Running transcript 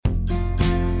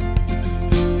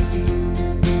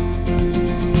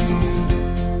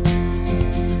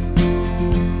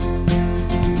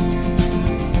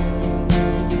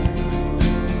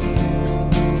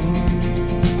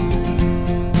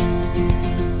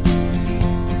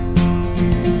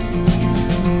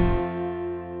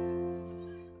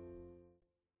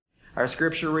Our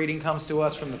scripture reading comes to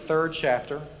us from the 3rd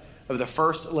chapter of the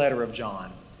first letter of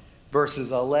John,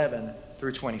 verses 11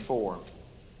 through 24.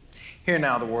 Hear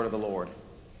now the word of the Lord.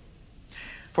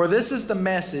 For this is the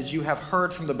message you have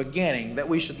heard from the beginning, that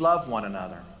we should love one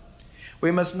another. We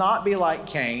must not be like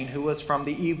Cain, who was from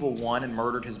the evil one and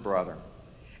murdered his brother.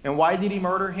 And why did he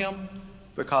murder him?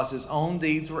 Because his own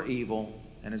deeds were evil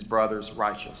and his brother's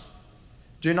righteous.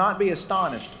 Do not be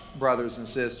astonished, brothers and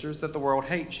sisters, that the world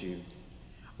hates you.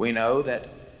 We know that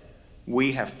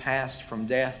we have passed from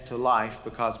death to life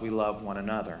because we love one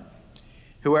another.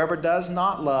 Whoever does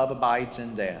not love abides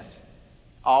in death.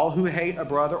 All who hate a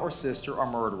brother or sister are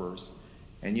murderers,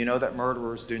 and you know that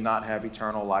murderers do not have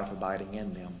eternal life abiding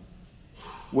in them.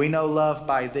 We know love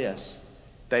by this,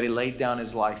 that he laid down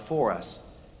his life for us,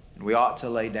 and we ought to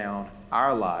lay down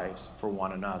our lives for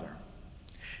one another.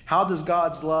 How does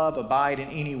God's love abide in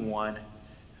anyone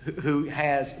who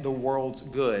has the world's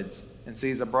goods and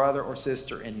sees a brother or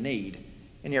sister in need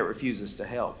and yet refuses to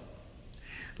help?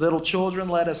 Little children,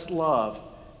 let us love,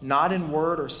 not in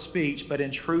word or speech, but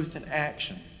in truth and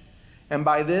action. And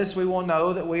by this we will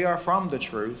know that we are from the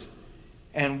truth,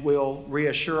 and will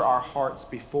reassure our hearts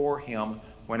before him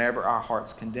whenever our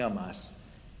hearts condemn us.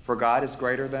 For God is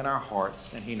greater than our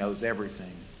hearts, and he knows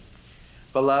everything.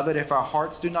 Beloved, if our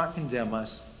hearts do not condemn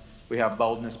us, we have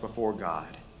boldness before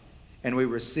God, and we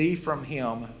receive from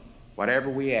him whatever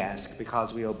we ask,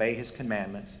 because we obey his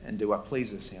commandments and do what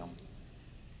pleases him.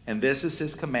 And this is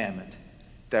his commandment,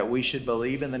 that we should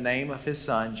believe in the name of his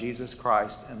Son, Jesus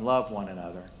Christ, and love one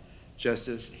another, just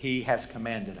as he has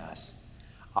commanded us.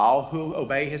 All who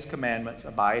obey his commandments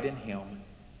abide in him,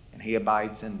 and he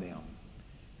abides in them.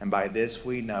 And by this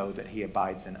we know that he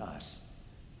abides in us,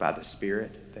 by the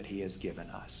Spirit that he has given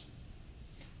us.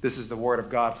 This is the word of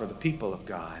God for the people of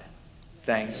God.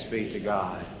 Thanks be to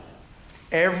God.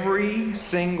 Every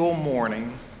single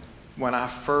morning when I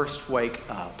first wake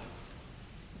up,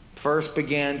 first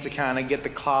begin to kind of get the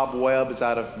cobwebs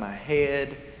out of my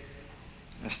head,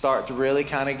 I start to really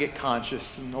kind of get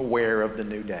conscious and aware of the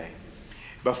new day.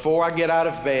 Before I get out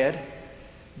of bed,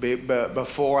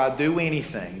 before I do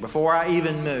anything, before I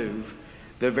even move,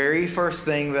 the very first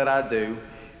thing that I do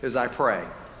is I pray.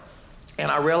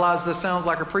 And I realize this sounds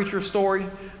like a preacher story,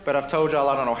 but I've told y'all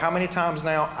I don't know how many times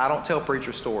now, I don't tell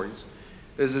preacher stories.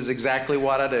 This is exactly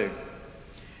what I do.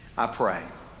 I pray.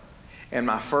 And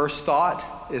my first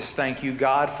thought is, thank you,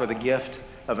 God, for the gift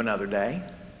of another day.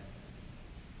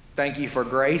 Thank you for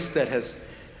grace that has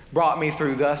brought me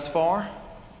through thus far.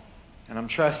 And I'm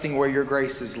trusting where your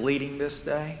grace is leading this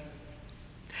day.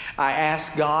 I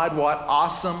ask God what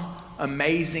awesome,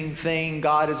 amazing thing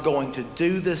God is going to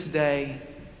do this day,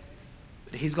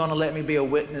 that he's going to let me be a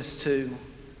witness to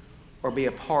or be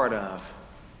a part of.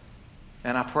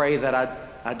 And I pray that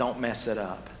I don't mess it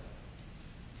up.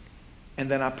 And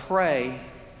then I pray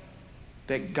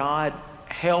that God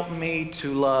help me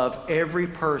to love every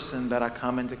person that I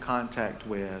come into contact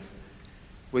with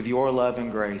your love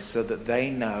and grace, so that they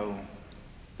know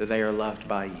that they are loved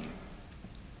by you.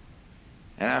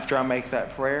 And after I make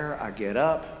that prayer, I get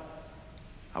up,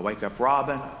 I wake up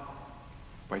Robin,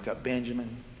 wake up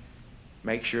Benjamin,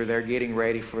 make sure they're getting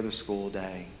ready for the school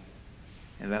day,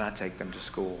 and then I take them to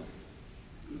school.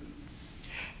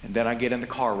 And then I get in the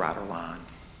car rider line.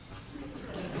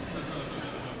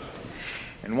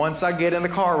 And once I get in the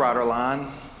car rider line,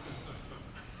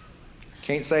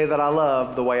 can't say that I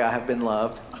love the way I have been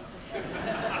loved.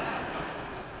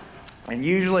 And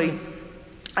usually,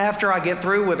 after I get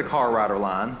through with the car rider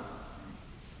line,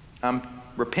 I'm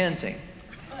repenting.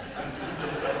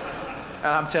 And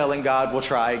I'm telling God we'll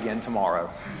try again tomorrow.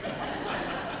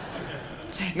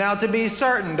 Now, to be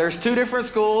certain, there's 2 different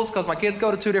schools, because my kids go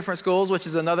to 2 different schools, which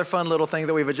is another fun little thing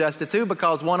that we've adjusted to,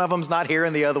 because one of them's not here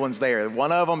and the other one's there.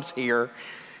 One of them's here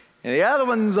and the other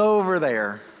one's over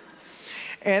there.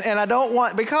 And I don't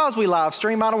want, because we live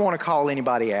stream, I don't want to call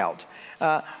anybody out.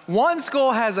 One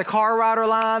school has a car rider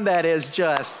line that is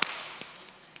just,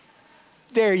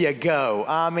 there you go.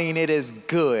 I mean, it is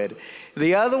good.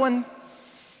 The other one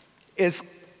is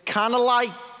kind of like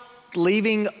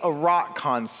leaving a rock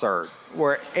concert,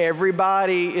 where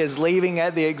everybody is leaving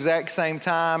at the exact same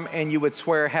time, and you would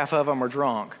swear half of them are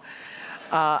drunk.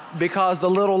 Because the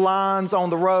little lines on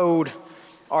the road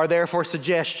are there for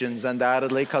suggestions,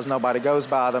 undoubtedly, because nobody goes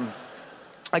by them.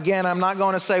 Again, I'm not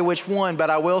going to say which one, but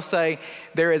I will say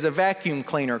there is a vacuum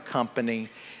cleaner company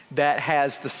that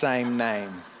has the same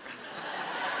name.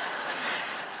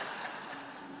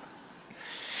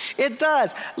 It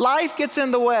does. Life gets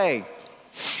in the way.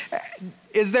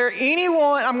 Is there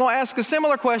anyone, I'm going to ask a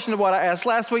similar question to what I asked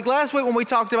last week. Last week when we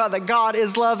talked about that God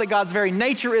is love, that God's very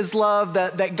nature is love,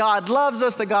 that God loves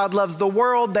us, that God loves the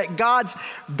world, that God's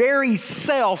very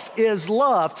self is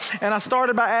love. And I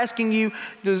started by asking you,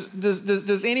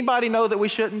 does anybody know that we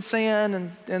shouldn't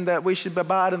sin and that we should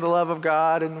abide in the love of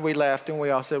God? And we laughed and we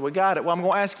all said, we got it. Well, I'm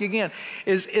going to ask you again.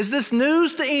 Is this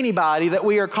news to anybody that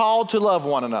we are called to love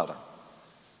one another?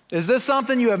 Is this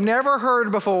something you have never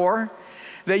heard before?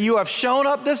 That you have shown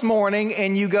up this morning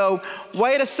and you go,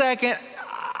 wait a second,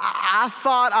 I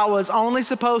thought I was only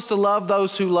supposed to love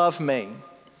those who love me.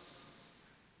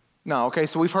 No, okay,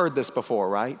 so we've heard this before,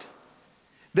 right?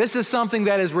 This is something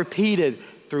that is repeated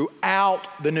throughout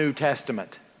the New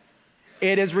Testament.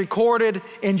 It is recorded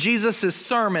in Jesus'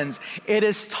 sermons. It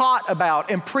is taught about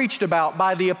and preached about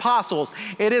by the apostles.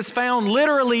 It is found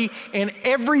literally in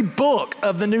every book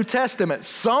of the New Testament.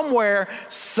 Somewhere,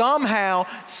 somehow,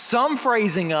 some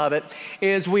phrasing of it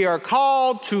is we are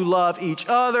called to love each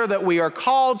other, that we are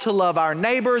called to love our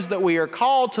neighbors, that we are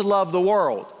called to love the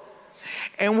world.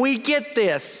 And we get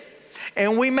this,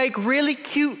 and we make really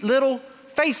cute little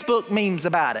Facebook memes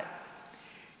about it.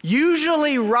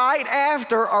 Usually right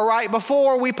after or right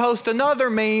before we post another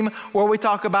meme where we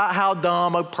talk about how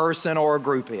dumb a person or a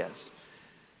group is.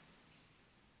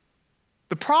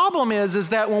 The problem is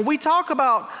that when we talk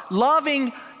about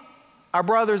loving our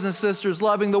brothers and sisters,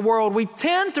 loving the world, we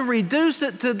tend to reduce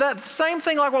it to that same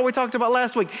thing like what we talked about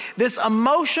last week. This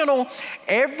emotional,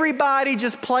 everybody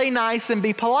just play nice and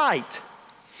be polite.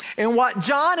 And what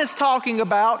John is talking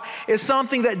about is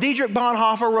something that Dietrich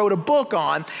Bonhoeffer wrote a book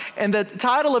on. And the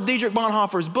title of Dietrich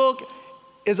Bonhoeffer's book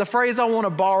is a phrase I want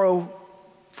to borrow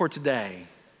for today.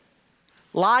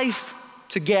 Life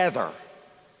together.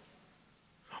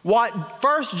 What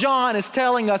 1 John is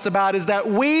telling us about is that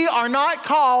we are not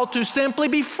called to simply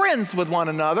be friends with one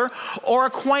another or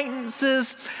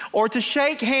acquaintances or to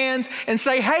shake hands and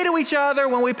say hey to each other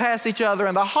when we pass each other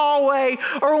in the hallway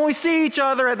or when we see each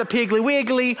other at the Piggly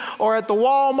Wiggly or at the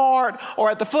Walmart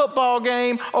or at the football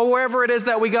game or wherever it is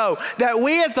that we go. That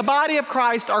we as the body of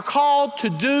Christ are called to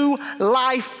do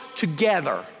life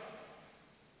together.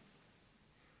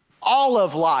 All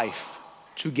of life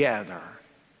together.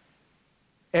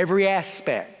 Every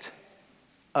aspect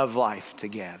of life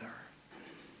together.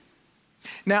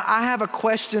 Now, I have a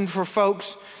question for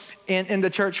folks in the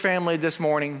church family this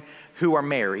morning who are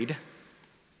married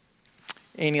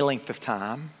any length of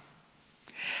time.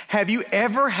 Have you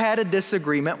ever had a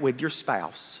disagreement with your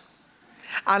spouse?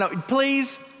 I know,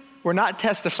 please, we're not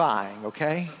testifying,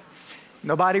 okay?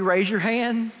 Nobody raise your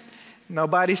hand.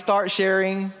 Nobody start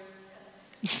sharing,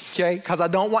 okay? Because I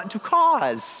don't want to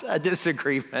cause a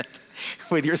disagreement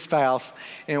with your spouse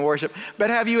in worship.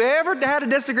 But have you ever had a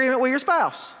disagreement with your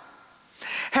spouse?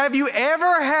 Have you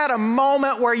ever had a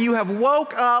moment where you have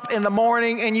woke up in the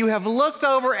morning and you have looked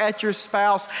over at your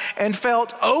spouse and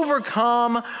felt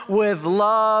overcome with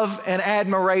love and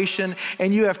admiration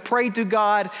and you have prayed to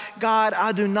God, God,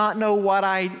 I do not know what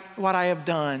I have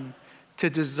done to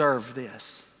deserve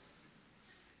this?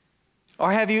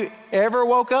 Or have you ever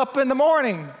woke up in the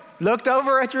morning, looked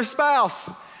over at your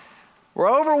spouse, were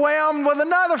overwhelmed with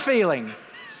another feeling.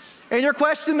 And your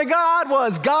question to God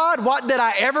was, God, what did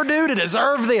I ever do to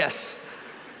deserve this?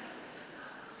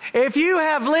 If you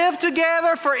have lived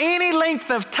together for any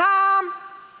length of time,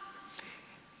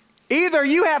 either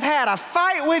you have had a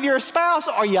fight with your spouse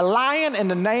or you're lying in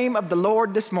the name of the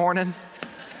Lord this morning.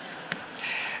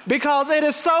 Because it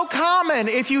is so common,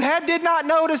 if you did not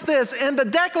notice this, in the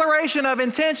declaration of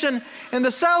intention, in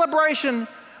the celebration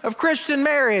of Christian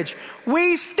marriage,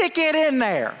 we stick it in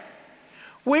there.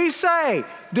 We say,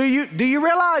 do you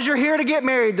realize you're here to get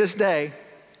married this day?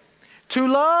 To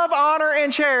love, honor,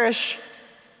 and cherish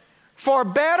for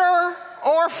better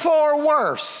or for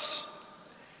worse.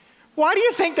 Why do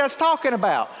you think that's talking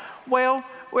about? Well,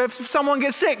 if someone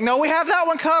gets sick, no, we have that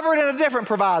one covered in a different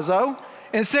proviso,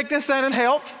 in sickness and in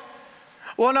health.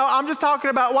 Well, no, I'm just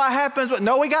talking about what happens.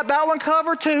 No, we got that one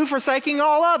covered too, forsaking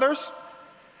all others.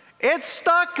 It's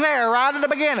stuck there right at the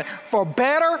beginning, for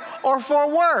better or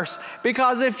for worse.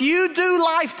 Because if you do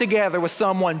life together with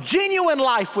someone, genuine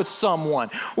life with someone,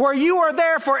 where you are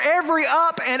there for every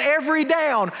up and every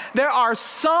down, there are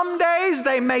some days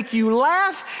they make you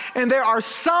laugh, and there are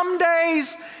some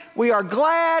days we are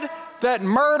glad that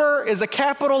murder is a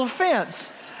capital offense,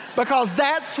 because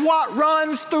that's what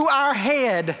runs through our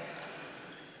head.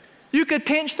 You could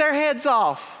pinch their heads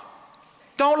off.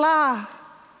 Don't lie.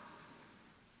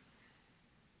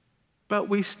 But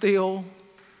we still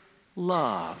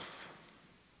love.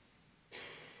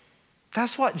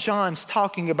 That's what John's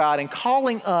talking about and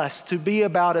calling us to be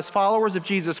about as followers of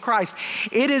Jesus Christ.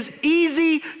 It is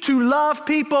easy to love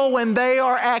people when they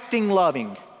are acting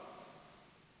loving.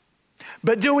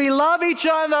 But do we love each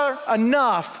other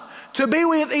enough to be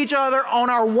with each other on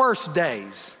our worst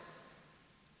days?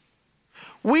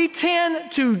 We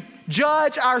tend to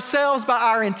judge ourselves by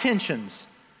our intentions.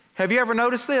 Have you ever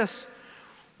noticed this?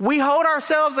 We hold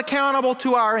ourselves accountable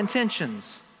to our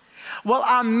intentions. Well,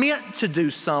 I meant to do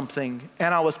something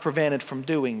and I was prevented from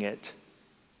doing it.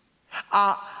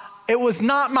 It was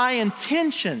not my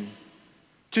intention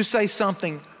to say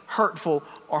something hurtful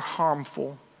or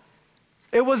harmful.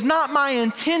 It was not my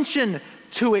intention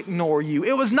to ignore you.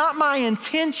 It was not my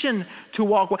intention to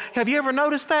walk away. Have you ever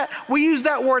noticed that? We use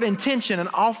that word intention an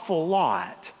awful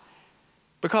lot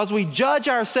because we judge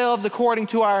ourselves according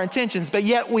to our intentions, but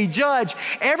yet we judge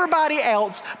everybody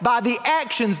else by the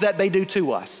actions that they do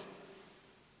to us.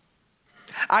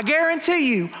 I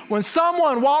guarantee you, when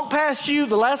someone walked past you,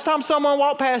 the last time someone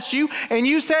walked past you and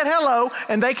you said hello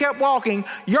and they kept walking,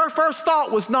 your first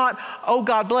thought was not, oh,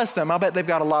 God bless them. I bet they've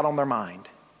got a lot on their mind.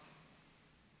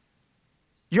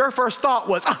 Your first thought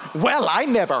was, well, I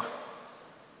never.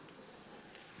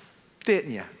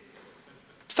 Didn't you?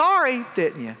 Sorry,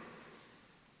 didn't you?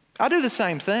 I do the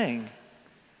same thing.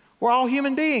 We're all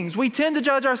human beings. We tend to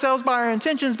judge ourselves by our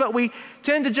intentions, but we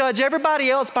tend to judge everybody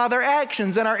else by their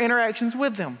actions and our interactions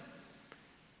with them.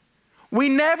 We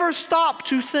never stop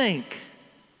to think,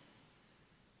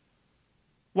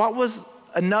 what was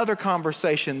another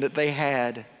conversation that they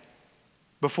had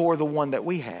before the one that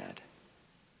we had?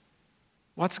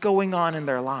 What's going on in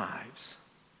their lives?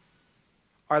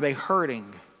 Are they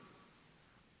hurting?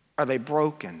 Are they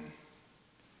broken?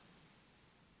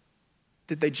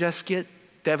 Did they just get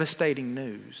devastating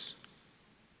news?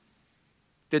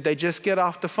 Did they just get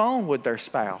off the phone with their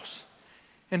spouse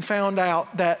and found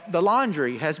out that the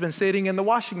laundry has been sitting in the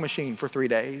washing machine for 3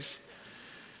 days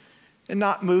and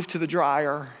not moved to the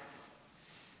dryer?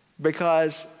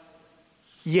 Because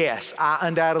yes, I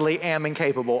undoubtedly am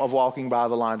incapable of walking by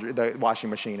the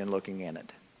washing machine and looking in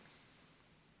it.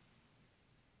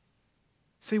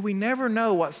 See, we never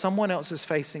know what someone else is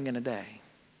facing in a day.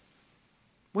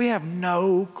 We have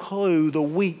no clue the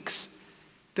weeks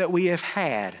that we have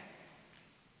had,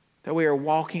 that we are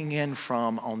walking in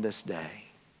from on this day.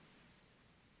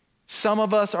 Some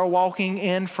of us are walking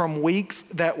in from weeks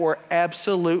that were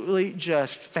absolutely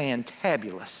just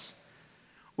fantabulous.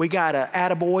 We got an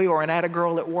attaboy or an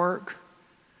attagirl at work.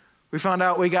 We found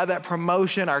out we got that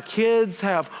promotion. Our kids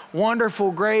have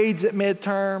wonderful grades at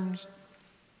midterms.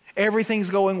 Everything's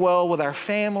going well with our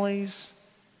families.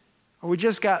 Or we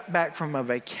just got back from a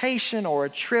vacation or a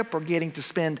trip or getting to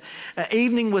spend an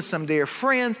evening with some dear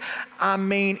friends. I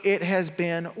mean, it has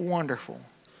been wonderful.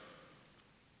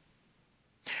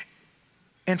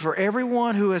 And for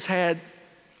everyone who has had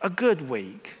a good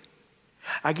week,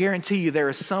 I guarantee you there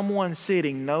is someone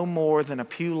sitting no more than a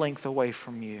pew length away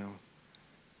from you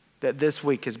that this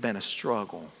week has been a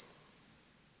struggle.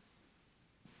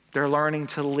 They're learning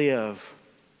to live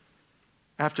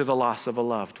after the loss of a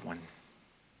loved one.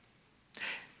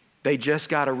 They just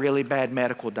got a really bad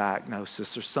medical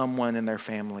diagnosis, or someone in their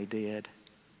family did.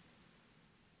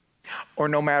 Or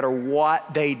no matter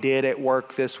what they did at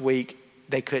work this week,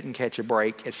 they couldn't catch a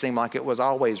break. It seemed like it was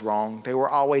always wrong. They were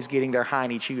always getting their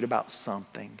hiney chewed about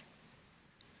something.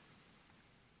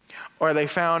 Or they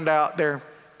found out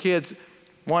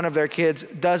one of their kids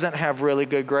doesn't have really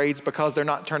good grades because they're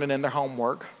not turning in their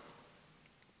homework.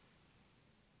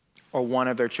 Or one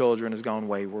of their children has gone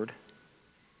wayward.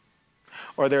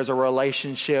 Or there's a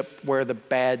relationship where the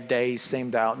bad days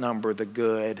seem to outnumber the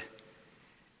good,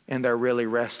 and they're really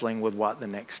wrestling with what the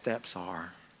next steps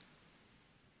are.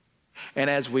 And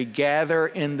as we gather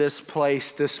in this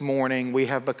place this morning, we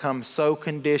have become so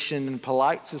conditioned in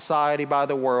polite society by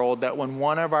the world that when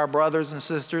one of our brothers and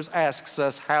sisters asks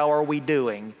us, how are we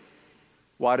doing?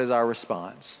 What is our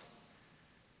response?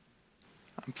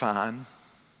 I'm fine.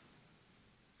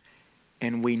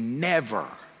 And we never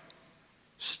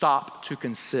stop to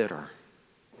consider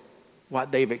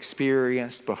what they've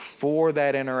experienced before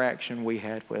that interaction we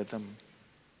had with them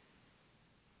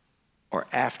or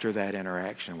after that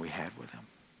interaction we had with them.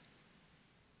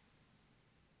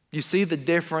 You see the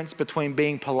difference between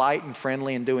being polite and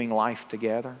friendly and doing life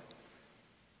together?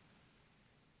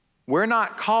 We're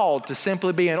not called to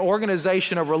simply be an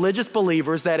organization of religious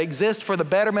believers that exist for the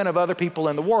betterment of other people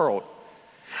in the world.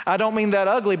 I don't mean that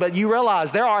ugly, but you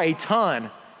realize there are a ton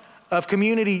of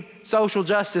community social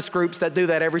justice groups that do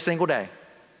that every single day.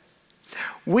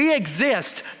 We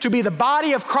exist to be the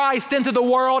body of Christ into the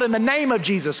world in the name of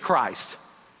Jesus Christ.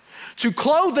 to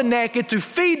clothe the naked, to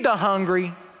feed the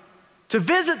hungry, to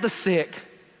visit the sick,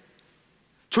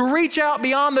 to reach out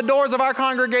beyond the doors of our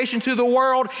congregation to the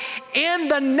world in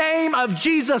the name of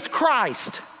Jesus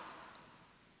Christ,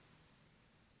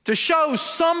 to show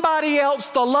somebody else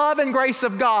the love and grace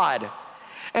of God,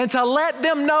 and to let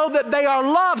them know that they are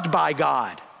loved by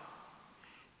God.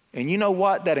 And you know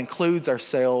what? That includes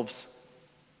ourselves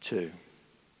too.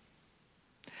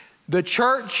 The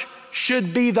church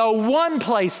should be the one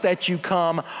place that you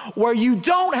come where you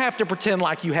don't have to pretend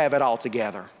like you have it all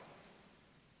together.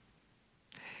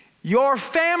 Your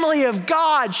family of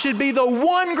God should be the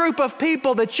one group of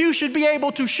people that you should be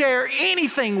able to share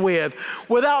anything with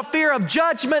without fear of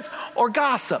judgment or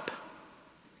gossip.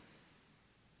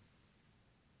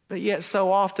 But yet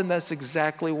so often that's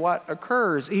exactly what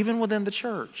occurs, even within the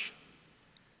church.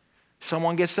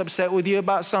 Someone gets upset with you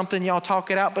about something, y'all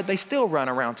talk it out, but they still run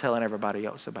around telling everybody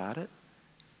else about it.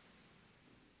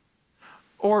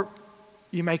 Or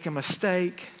you make a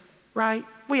mistake, right?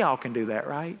 We all can do that,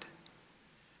 right?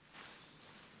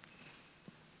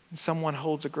 Someone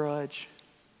holds a grudge.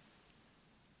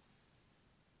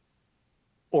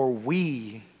 Or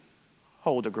we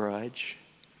hold a grudge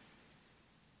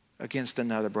against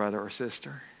another brother or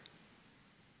sister.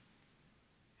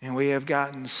 And we have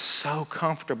gotten so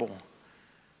comfortable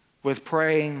with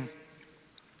praying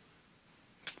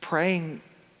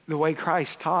the way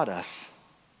Christ taught us,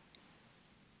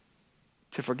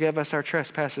 to forgive us our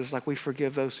trespasses like we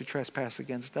forgive those who trespass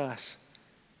against us.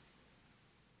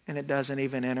 And it doesn't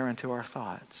even enter into our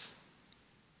thoughts.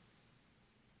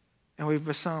 And we've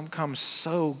become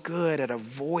so good at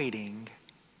avoiding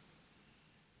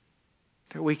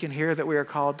that we can hear that we are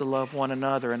called to love one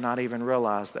another and not even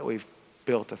realize that we've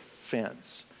built a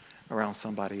fence around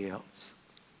somebody else.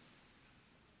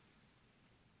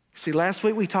 See, last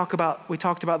week we talked about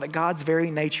that God's very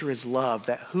nature is love,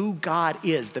 that who God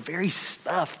is, the very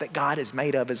stuff that God is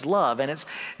made of is love. And it's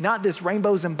not this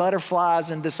rainbows and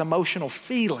butterflies and this emotional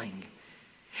feeling.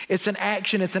 It's an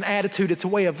action, it's an attitude, it's a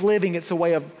way of living, it's a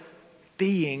way of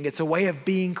being, it's a way of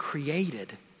being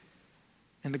created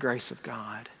in the grace of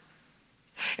God.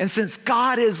 And since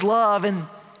God is love and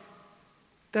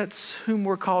that's whom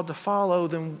we're called to follow,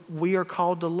 then we are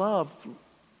called to love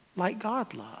like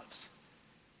God loves.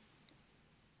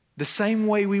 The same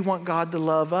way we want God to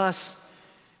love us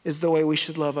is the way we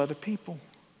should love other people.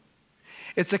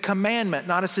 It's a commandment,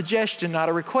 not a suggestion, not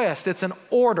a request. It's an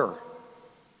order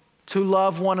to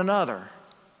love one another.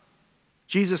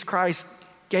 Jesus Christ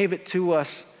gave it to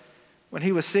us when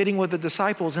he was sitting with the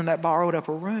disciples in that borrowed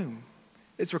upper room.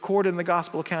 It's recorded in the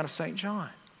gospel account of St. John.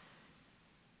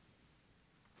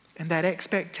 And that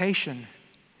expectation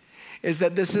is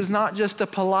that this is not just a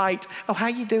polite, oh, how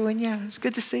you doing? Yeah, it's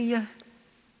good to see you.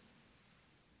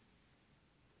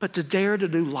 But to dare to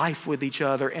do life with each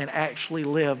other and actually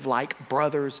live like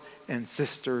brothers and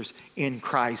sisters in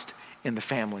Christ in the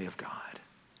family of God.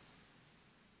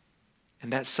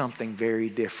 And that's something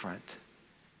very different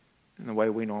than the way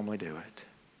we normally do it.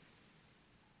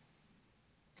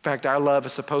 In fact, our love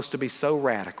is supposed to be so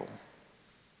radical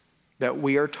that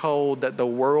we are told that the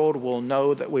world will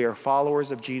know that we are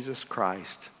followers of Jesus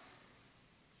Christ.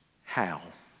 How?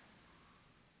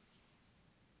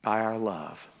 By our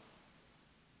love.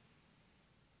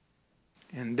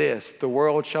 In this, the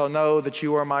world shall know that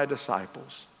you are my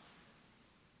disciples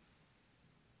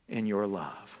in your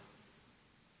love.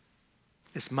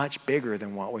 It's much bigger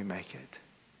than what we make it.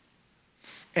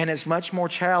 And it's much more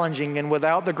challenging, and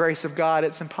without the grace of God,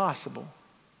 it's impossible.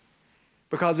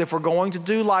 Because if we're going to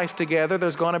do life together,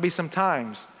 there's going to be some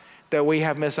times that we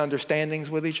have misunderstandings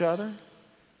with each other.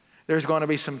 There's going to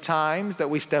be some times that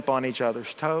we step on each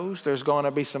other's toes. There's going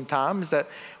to be some times that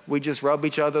we just rub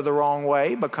each other the wrong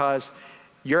way because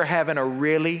you're having a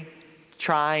really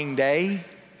trying day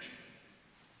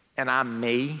and I'm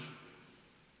me.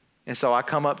 And so I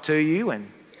come up to you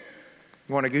and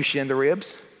want to goose you in the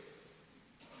ribs.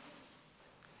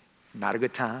 Not a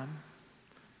good time.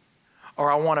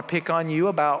 Or I want to pick on you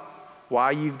about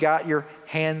why you've got your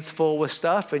hands full with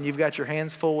stuff, and you've got your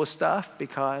hands full with stuff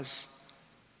because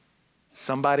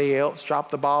somebody else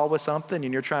dropped the ball with something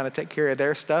and you're trying to take care of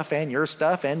their stuff and your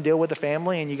stuff and deal with the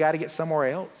family and you got to get somewhere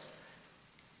else.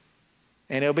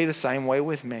 And it'll be the same way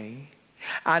with me.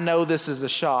 I know this is a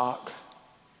shock.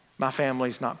 My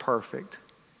family's not perfect.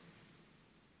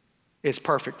 It's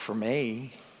perfect for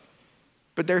me.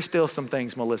 But there's still some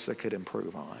things Melissa could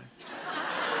improve on.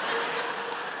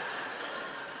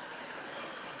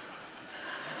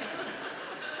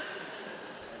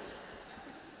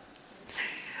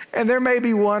 And there may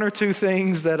be one or two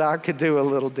things that I could do a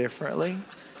little differently.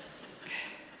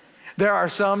 There are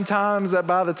some times that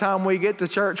by the time we get to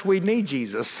church, we need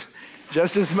Jesus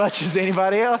just as much as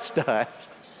anybody else does.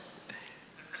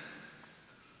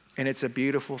 And it's a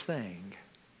beautiful thing.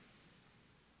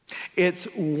 It's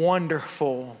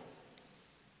wonderful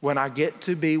when I get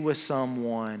to be with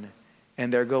someone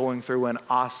and they're going through an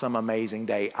awesome, amazing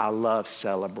day. I love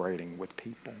celebrating with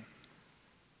people.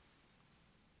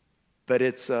 But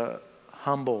it's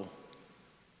humble,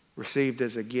 received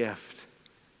as a gift,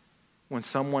 when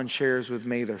someone shares with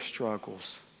me their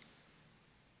struggles.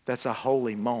 That's a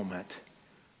holy moment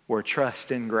where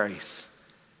trust and grace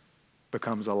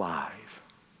becomes alive.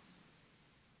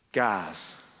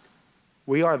 Guys,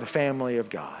 we are the family of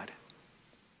God.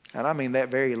 And I mean that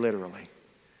very literally.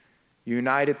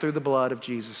 United through the blood of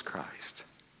Jesus Christ.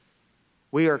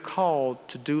 We are called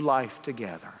to do life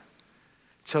together,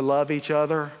 to love each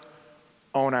other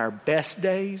on our best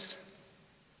days,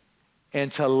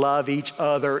 and to love each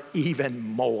other even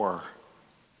more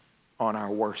on our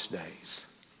worst days.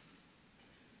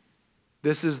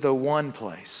 This is the one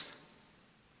place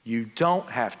you don't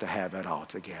have to have it all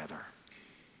together.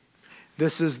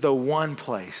 This is the one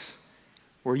place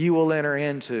where you will enter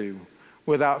into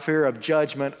without fear of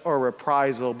judgment or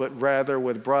reprisal, but rather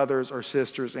with brothers or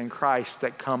sisters in Christ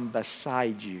that come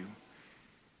beside you.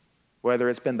 Whether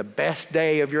it's been the best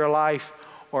day of your life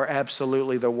or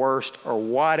absolutely the worst, or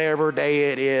whatever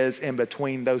day it is in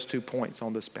between those 2 points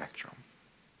on the spectrum.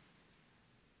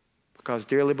 Because,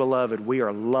 dearly beloved, we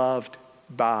are loved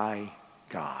by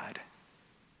God.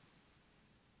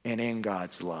 And in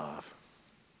God's love,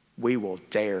 we will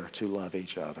dare to love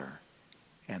each other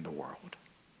and the world.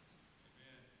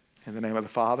 In the name of the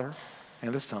Father,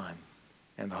 and the Son,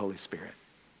 and the Holy Spirit.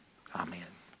 Amen.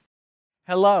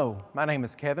 Hello, my name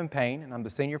is Kevin Payne, and I'm the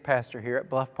senior pastor here at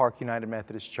Bluff Park United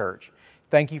Methodist Church.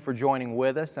 Thank you for joining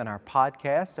with us in our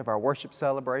podcast of our worship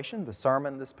celebration, the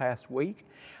sermon this past week.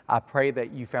 I pray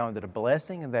that you found it a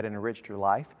blessing and that it enriched your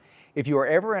life. If you are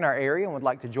ever in our area and would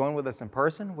like to join with us in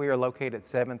person, we are located at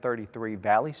 733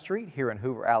 Valley Street here in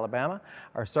Hoover, Alabama.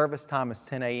 Our service time is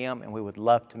 10 a.m. and we would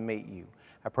love to meet you.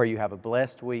 I pray you have a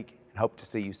blessed week and hope to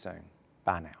see you soon.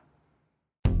 Bye now.